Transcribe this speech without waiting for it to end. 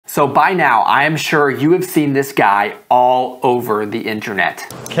So by now, I am sure you have seen this guy all over the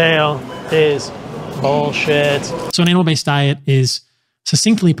internet. Kale is bullshit. So an animal-based diet is,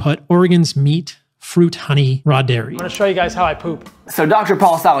 succinctly put, organs, meat, fruit, honey, raw dairy. I'm gonna show you guys how I poop. So Dr.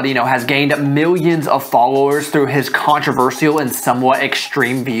 Paul Saladino has gained millions of followers through his controversial and somewhat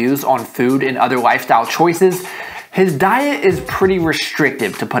extreme views on food and other lifestyle choices. His diet is pretty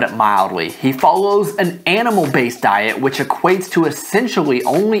restrictive, to put it mildly. He follows an animal-based diet, which equates to essentially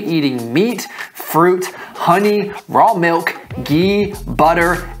only eating meat, fruit, honey, raw milk, ghee,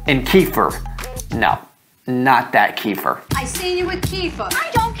 butter, and kefir. No, not that kefir. I seen you with kefir. I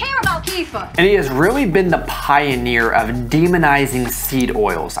don't care about kefir. And he has really been the pioneer of demonizing seed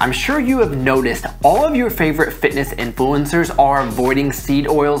oils. I'm sure you have noticed all of your favorite fitness influencers are avoiding seed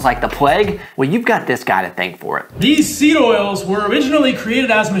oils like the plague. Well, you've got this guy to thank for it. These seed oils were originally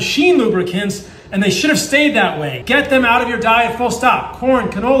created as machine lubricants, and they should have stayed that way. Get them out of your diet, full stop. Corn,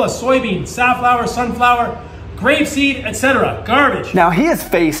 canola, soybean, safflower, sunflower, grapeseed, etc. Garbage. Now, he has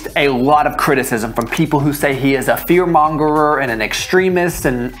faced a lot of criticism from people who say he is a fearmongerer and an extremist,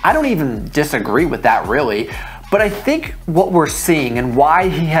 and I don't even disagree with that really. But I think what we're seeing and why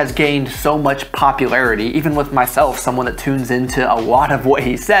he has gained so much popularity, even with myself, someone that tunes into a lot of what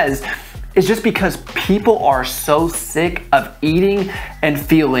he says, is just because people are so sick of eating and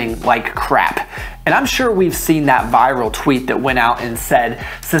feeling like crap. And I'm sure we've seen that viral tweet that went out and said,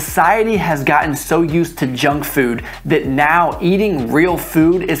 society has gotten so used to junk food that now eating real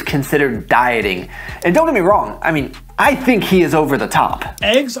food is considered dieting. And don't get me wrong, I mean, I think he is over the top.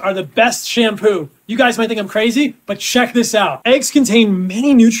 Eggs are the best shampoo. You guys might think I'm crazy, but check this out. Eggs contain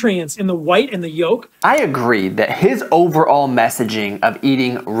many nutrients in the white and the yolk. I agree that his overall messaging of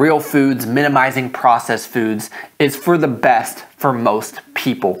eating real foods, minimizing processed foods, is for the best for most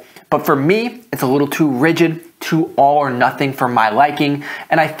people. But for me, it's a little too rigid, too all or nothing for my liking.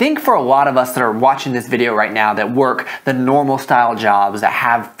 And I think for a lot of us that are watching this video right now that work the normal style jobs, that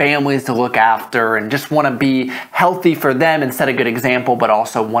have families to look after and just want to be healthy for them and set a good example, but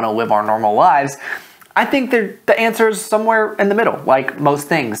also want to live our normal lives, I think the answer is somewhere in the middle, like most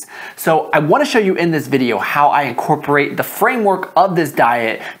things. So I want to show you in this video how I incorporate the framework of this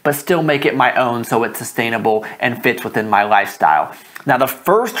diet, but still make it my own so it's sustainable and fits within my lifestyle. Now, the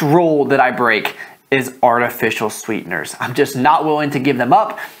first rule that I break is artificial sweeteners. I'm just not willing to give them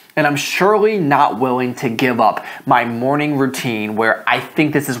up, and I'm surely not willing to give up my morning routine where I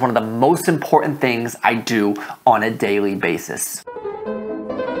think this is one of the most important things I do on a daily basis.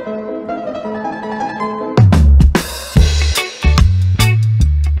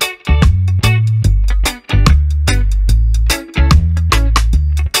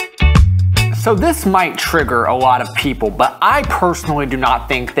 So this might trigger a lot of people, but I personally do not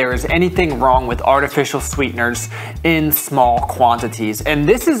think there is anything wrong with artificial sweeteners in small quantities. And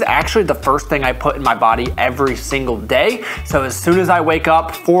this is actually the first thing I put in my body every single day. So as soon as I wake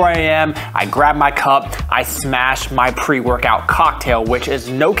up, 4 a.m., I grab my cup, I smash my pre-workout cocktail, which is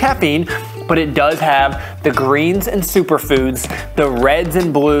no caffeine, but it does have the greens and superfoods, the reds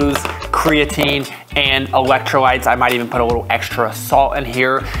and blues, creatine, and electrolytes. I might even put a little extra salt in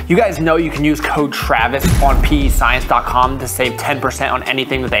here. You guys know you can use code Travis on pescience.com to save 10% on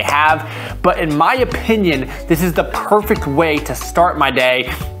anything that they have. But in my opinion, this is the perfect way to start my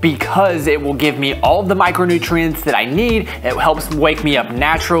day because it will give me all of the micronutrients that I need. It helps wake me up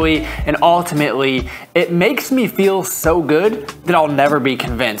naturally, and ultimately, it makes me feel so good that I'll never be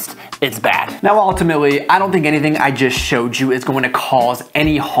convinced it's bad. Now, ultimately, I don't think anything I just showed you is going to cause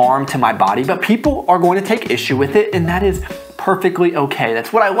any harm to my body, but people are going to take issue with it, and that is perfectly okay.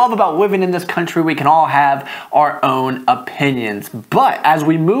 That's what I love about living in this country. We can all have our own opinions. But as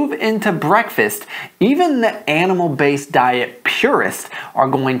we move into breakfast, even the animal-based diet purists are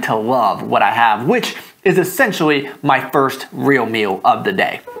going to love what I have, which is essentially my first real meal of the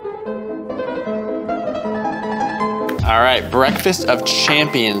day. All right, breakfast of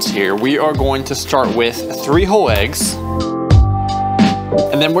champions here. We are going to start with 3 whole eggs.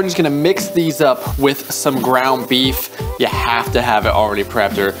 And then we're just gonna mix these up with some ground beef. You have to have it already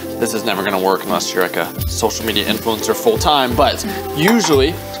prepped, or this is never gonna work unless you're like a social media influencer full time. But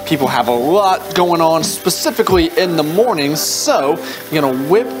usually people have a lot going on specifically in the morning. So you're gonna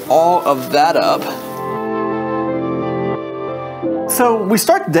whip all of that up. So we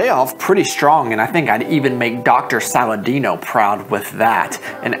start the day off pretty strong, and I think I'd even make Dr. Saladino proud with that.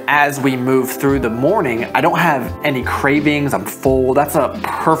 And as we move through the morning, I don't have any cravings, I'm full. That's a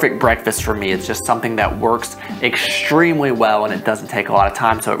perfect breakfast for me. It's just something that works extremely well, and it doesn't take a lot of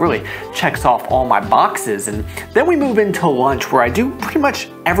time, so it really checks off all my boxes. And then we move into lunch, where I do pretty much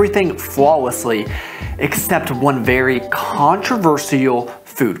everything flawlessly, except one very controversial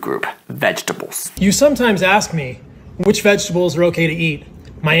food group, vegetables. You sometimes ask me which vegetables are okay to eat.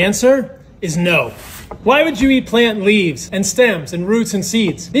 My answer is no. Why would you eat plant leaves and stems and roots and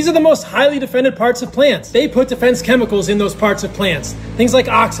seeds? These are the most highly defended parts of plants. They put defense chemicals in those parts of plants. Things like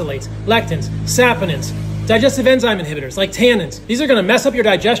oxalates, lectins, saponins, digestive enzyme inhibitors like tannins. These are going to mess up your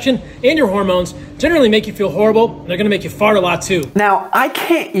digestion and your hormones, generally make you feel horrible, and they're going to make you fart a lot too. Now, I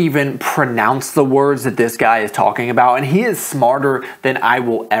can't even pronounce the words that this guy is talking about, and he is smarter than I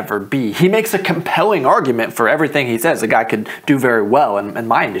will ever be. He makes a compelling argument for everything he says. The guy could do very well in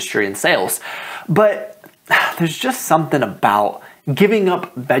my industry in sales. But there's just something about giving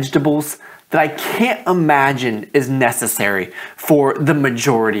up vegetables that I can't imagine is necessary for the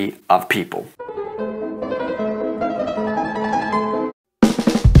majority of people.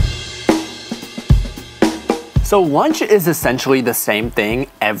 So lunch is essentially the same thing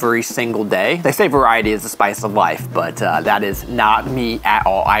every single day. They say variety is the spice of life, but that is not me at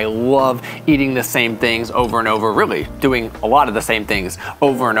all. I love eating the same things over and over, really doing a lot of the same things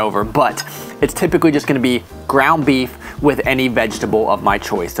over and over, but it's typically just gonna be ground beef with any vegetable of my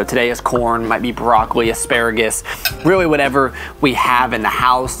choice. So today is corn, might be broccoli, asparagus, really whatever we have in the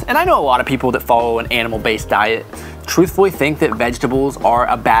house. And I know a lot of people that follow an animal-based diet truthfully think that vegetables are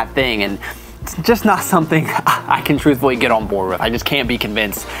a bad thing, and it's just not something I can truthfully get on board with. I just can't be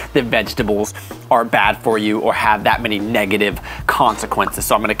convinced that vegetables are bad for you or have that many negative consequences.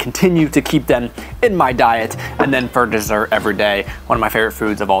 So I'm gonna continue to keep them in my diet. And then for dessert every day, one of my favorite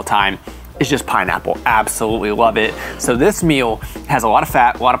foods of all time is just pineapple. Absolutely love it. So this meal has a lot of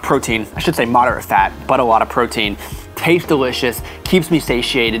fat, a lot of protein. I should say moderate fat, but a lot of protein. Tastes delicious, keeps me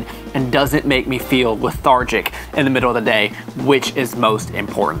satiated, and doesn't make me feel lethargic in the middle of the day, which is most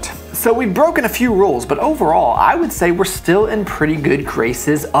important. So we've broken a few rules, but overall, I would say we're still in pretty good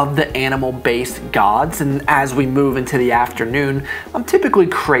graces of the animal-based gods. And as we move into the afternoon, I'm typically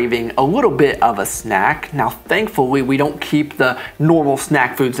craving a little bit of a snack. Now, thankfully, we don't keep the normal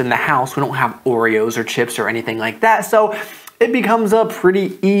snack foods in the house. We don't have Oreos or chips or anything like that. So it becomes a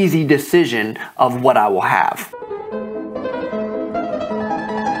pretty easy decision of what I will have.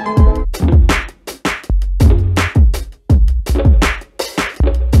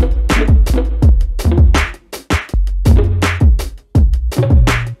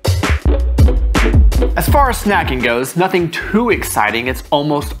 As far as snacking goes, nothing too exciting. It's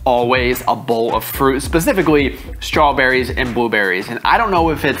almost always a bowl of fruit, specifically strawberries and blueberries. And I don't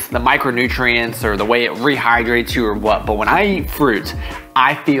know if it's the micronutrients or the way it rehydrates you or what, but when I eat fruit,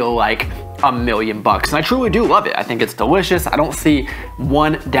 I feel like $1,000,000. And I truly do love it. I think it's delicious. I don't see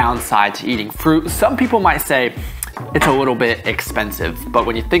one downside to eating fruit. Some people might say it's a little bit expensive, but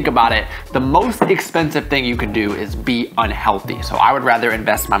when you think about it, the most expensive thing you can do is be unhealthy. So I would rather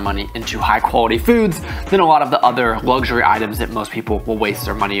invest my money into high quality foods than a lot of the other luxury items that most people will waste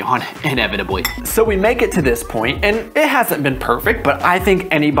their money on inevitably. So we make it to this point, and it hasn't been perfect, but I think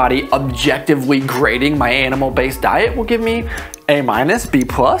anybody objectively grading my animal-based diet will give me A-, B+,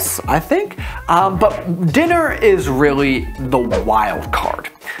 I think. But dinner is really the wild card.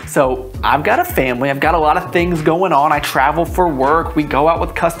 So I've got a family, I've got a lot of things going on. I travel for work, we go out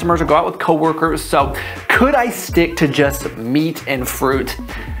with customers or go out with coworkers. So could I stick to just meat and fruit?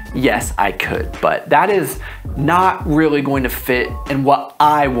 Yes, I could, but that is not really going to fit in what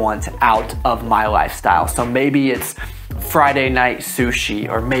I want out of my lifestyle. So maybe it's Friday night sushi,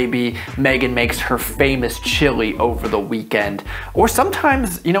 or maybe Megan makes her famous chili over the weekend. Or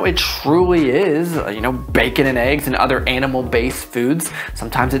sometimes, you know, it truly is, bacon and eggs and other animal-based foods.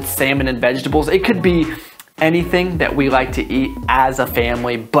 Sometimes it's salmon and vegetables. It could be anything that we like to eat as a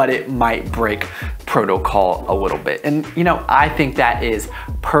family, but it might break protocol a little bit. And, I think that is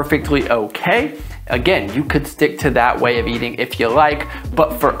perfectly okay. Again, you could stick to that way of eating if you like,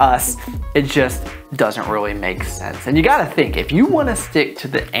 but for us, it just doesn't really make sense. And you gotta think, if you wanna stick to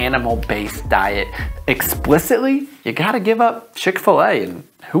the animal-based diet explicitly, you gotta give up Chick-fil-A, and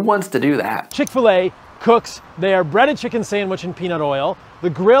who wants to do that? Chick-fil-A cooks their breaded chicken sandwich in peanut oil, the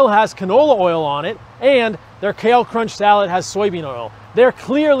grill has canola oil on it, and their kale crunch salad has soybean oil. They're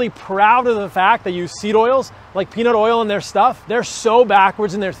clearly proud of the fact they use seed oils like peanut oil in their stuff. They're so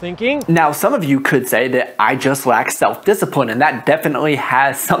backwards in their thinking. Now, some of you could say that I just lack self-discipline, and that definitely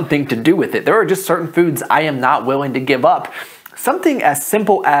has something to do with it. There are just certain foods I am not willing to give up. something as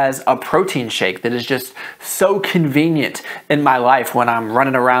simple as a protein shake that is just so convenient in my life when I'm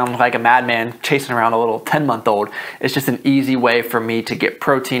running around like a madman chasing around a little 10-month-old. It's just an easy way for me to get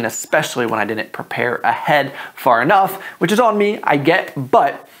protein, especially when I didn't prepare ahead far enough, which is on me, I get,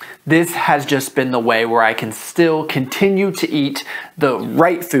 but this has just been the way where I can still continue to eat the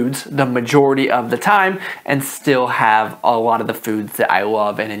right foods the majority of the time and still have a lot of the foods that I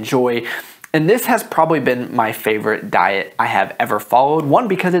love and enjoy. And this has probably been my favorite diet I have ever followed. One,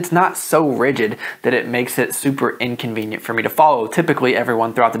 because it's not so rigid that it makes it super inconvenient for me to follow. Typically,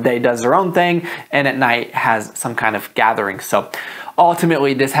 everyone throughout the day does their own thing and at night has some kind of gathering. So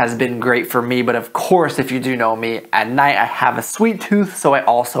ultimately, this has been great for me. But of course, if you do know me, at night I have a sweet tooth, so I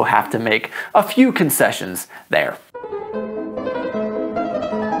also have to make a few concessions there.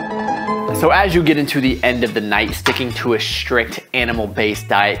 So as you get into the end of the night, sticking to a strict animal-based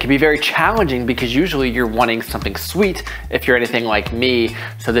diet can be very challenging because usually you're wanting something sweet if you're anything like me.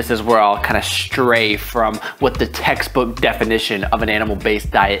 So this is where I'll kind of stray from what the textbook definition of an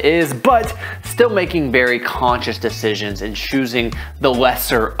animal-based diet is, but still making very conscious decisions and choosing the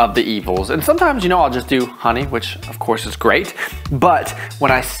lesser of the evils. And sometimes, you know, I'll just do honey, which of course is great. But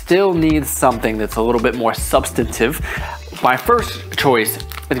when I still need something that's a little bit more substantive, my first choice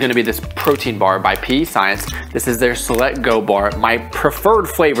is going to be this protein bar by PE Science. This is their Select Go bar. My preferred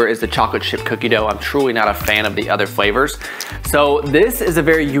flavor is the chocolate chip cookie dough. I'm truly not a fan of the other flavors. So this is a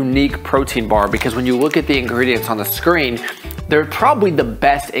very unique protein bar because when you look at the ingredients on the screen, they're probably the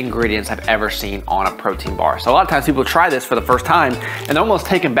best ingredients I've ever seen on a protein bar. So a lot of times people try this for the first time and they're almost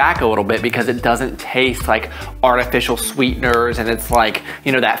taken back a little bit because it doesn't taste like artificial sweeteners and it's like,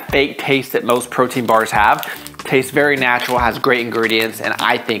 you know, that fake taste that most protein bars have. Tastes very natural, has great ingredients, and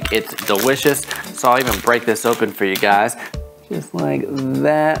I think it's delicious. So I'll even break this open for you guys. Just like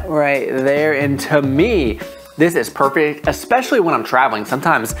that right there. And to me, this is perfect, especially when I'm traveling.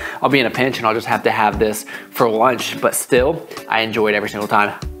 Sometimes I'll be in a pinch and I'll just have to have this for lunch, but still, I enjoy it every single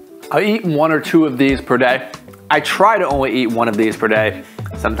time. I eat 1 or 2 of these per day. I try to only eat 1 of these per day.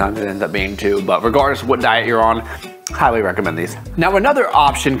 Sometimes it ends up being 2, but regardless of what diet you're on, highly recommend these. Now another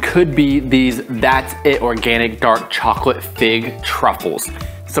option could be these That's It organic dark chocolate fig truffles.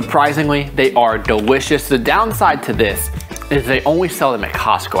 Surprisingly, they are delicious. The downside to this is they only sell them at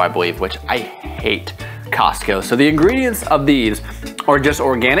Costco, I believe, which I hate Costco. So the ingredients of these are just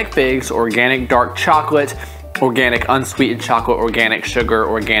organic figs, organic dark chocolate, organic unsweetened chocolate, organic sugar,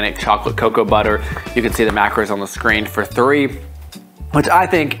 organic chocolate cocoa butter. You can see the macros on the screen for 3. Which I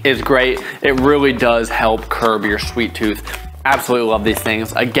think is great. It really does help curb your sweet tooth. Absolutely love these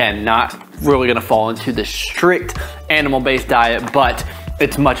things. Again, not really gonna fall into the strict animal-based diet, but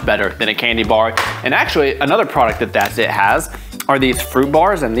it's much better than a candy bar. And actually, another product that That's It has are these fruit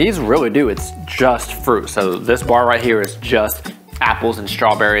bars, and these really do, it's just fruit. So this bar right here is just apples and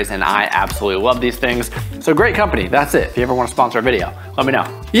strawberries, and I absolutely love these things. So great company, That's It. If you ever want to sponsor a video, let me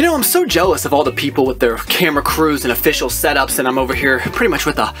know. You know, I'm so jealous of all the people with their camera crews and official setups, and I'm over here pretty much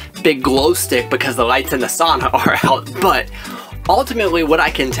with a big glow stick because the lights in the sauna are out, but ultimately what I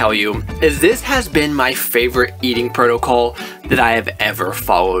can tell you is this has been my favorite eating protocol that I have ever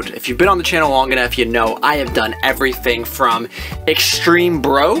followed. If you've been on the channel long enough, you know I have done everything from extreme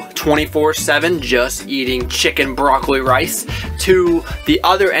bro 24/7, just eating chicken, broccoli, rice, to the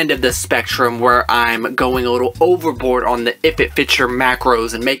other end of the spectrum where I'm going a little overboard on the if it fits your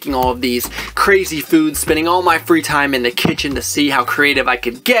macros and making all of these crazy foods, spending all my free time in the kitchen to see how creative I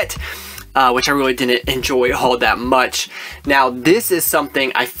could get. Which I really didn't enjoy all that much. Now, this is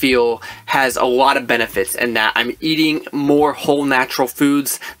something I feel has a lot of benefits in that I'm eating more whole natural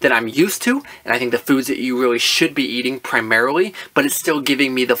foods than I'm used to, and I think the foods that you really should be eating primarily, but it's still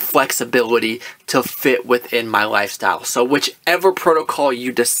giving me the flexibility to fit within my lifestyle. So whichever protocol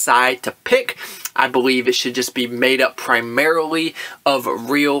you decide to pick, I believe it should just be made up primarily of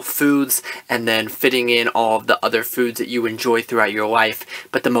real foods and then fitting in all of the other foods that you enjoy throughout your life.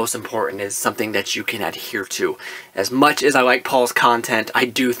 But the most important is something that you can adhere to. As much as I like Paul's content, I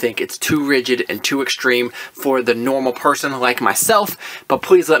do think it's too rigid and too extreme for the normal person like myself. But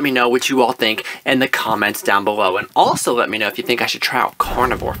please let me know what you all think in the comments down below. And also let me know if you think I should try out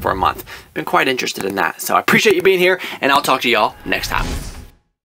Carnivore for a month. Been quite interested in that. So I appreciate you being here, and I'll talk to y'all next time.